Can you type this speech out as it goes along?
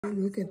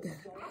Look at that.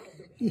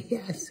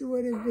 Yes,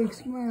 what a big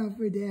smile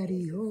for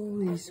Daddy.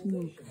 Holy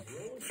smoke.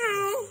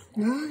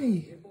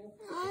 Hi.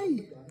 Hi.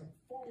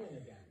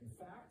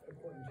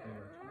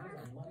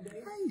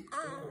 Hi.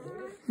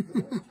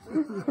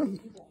 Hi.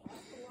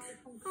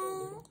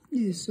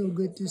 It's so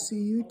good to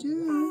see you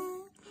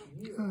too.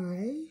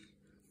 Hi.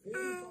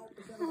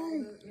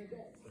 Hi.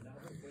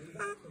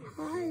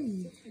 Hi.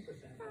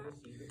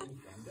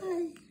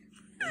 Hi.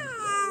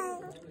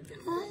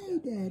 Hi,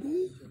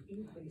 Daddy.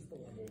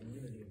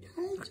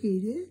 Hi,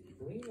 Judith.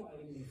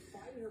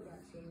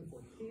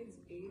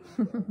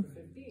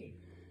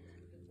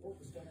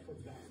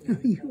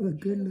 Are you a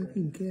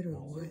good-looking kid or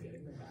what?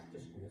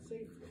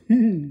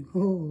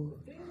 Oh.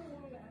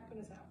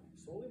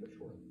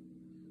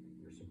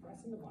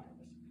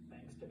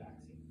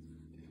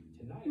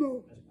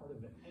 Well,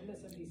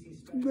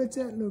 what's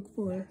that look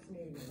for?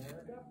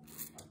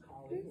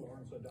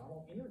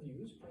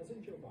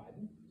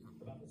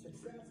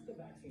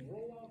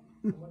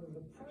 The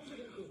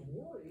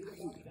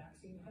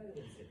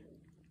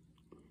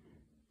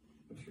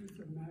truth of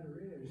the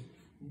matter is,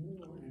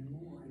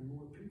 more and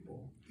more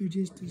people. You're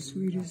just the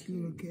sweetest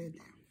little kid.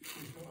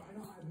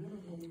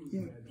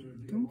 Yeah,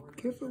 don't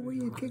careful where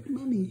you kick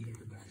Mommy.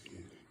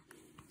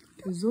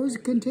 Because those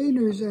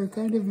containers are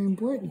kind of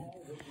important.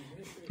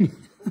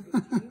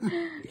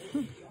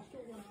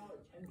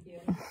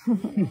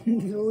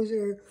 Those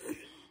are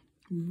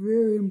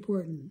very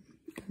important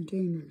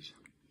containers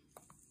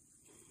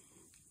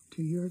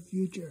to your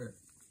future.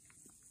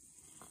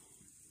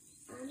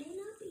 I may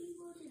not be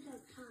able to tell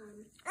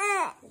time.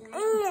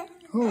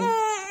 Oh.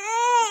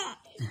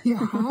 Yeah,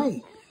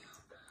 hi.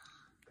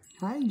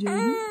 Hi,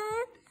 Jaden.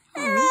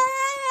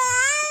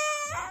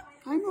 Hi.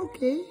 I'm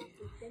okay.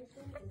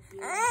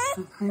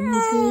 I'm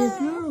okay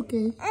if you're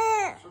okay.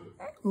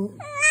 Oh. Oh.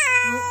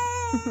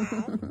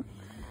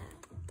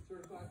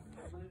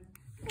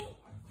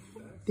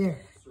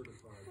 There.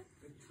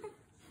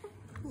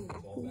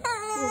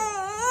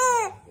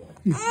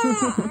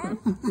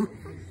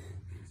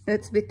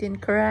 That's between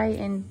cry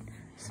and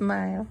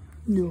smile.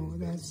 No,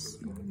 let's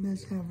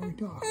have her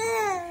talk.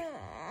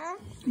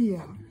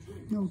 Yeah.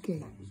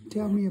 Okay.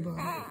 Tell me about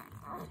it.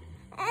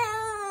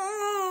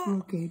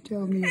 Okay,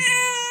 tell me about it.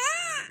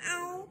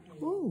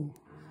 Oh,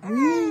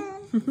 really?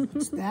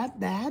 It's that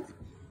bad?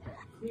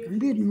 I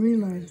didn't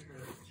realize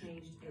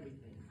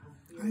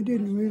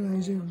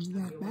it was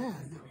that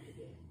bad.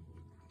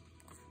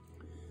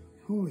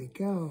 Holy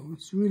cow,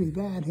 it's really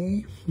bad,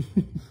 hey?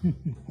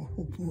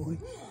 Oh boy,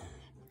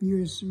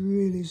 you're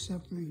really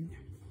suffering.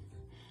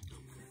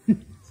 Do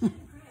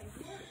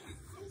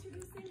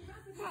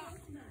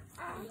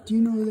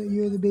you know that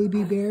you're the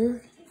baby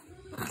bear?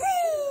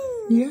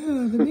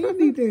 Yeah, the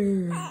baby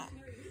bear.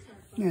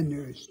 And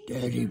there's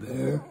Daddy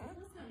Bear,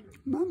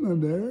 Mama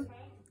Bear,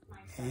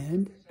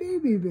 and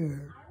Baby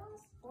Bear.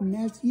 And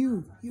that's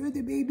you. You're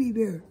the baby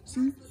bear.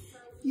 See?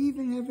 You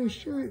even have a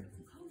shirt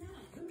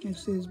that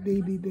says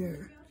Baby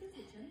Bear.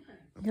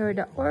 You're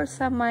the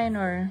Ursa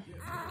Minor.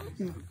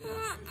 Yeah.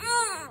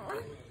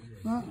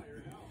 Well,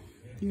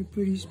 you're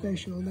pretty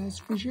special, that's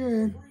for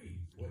sure.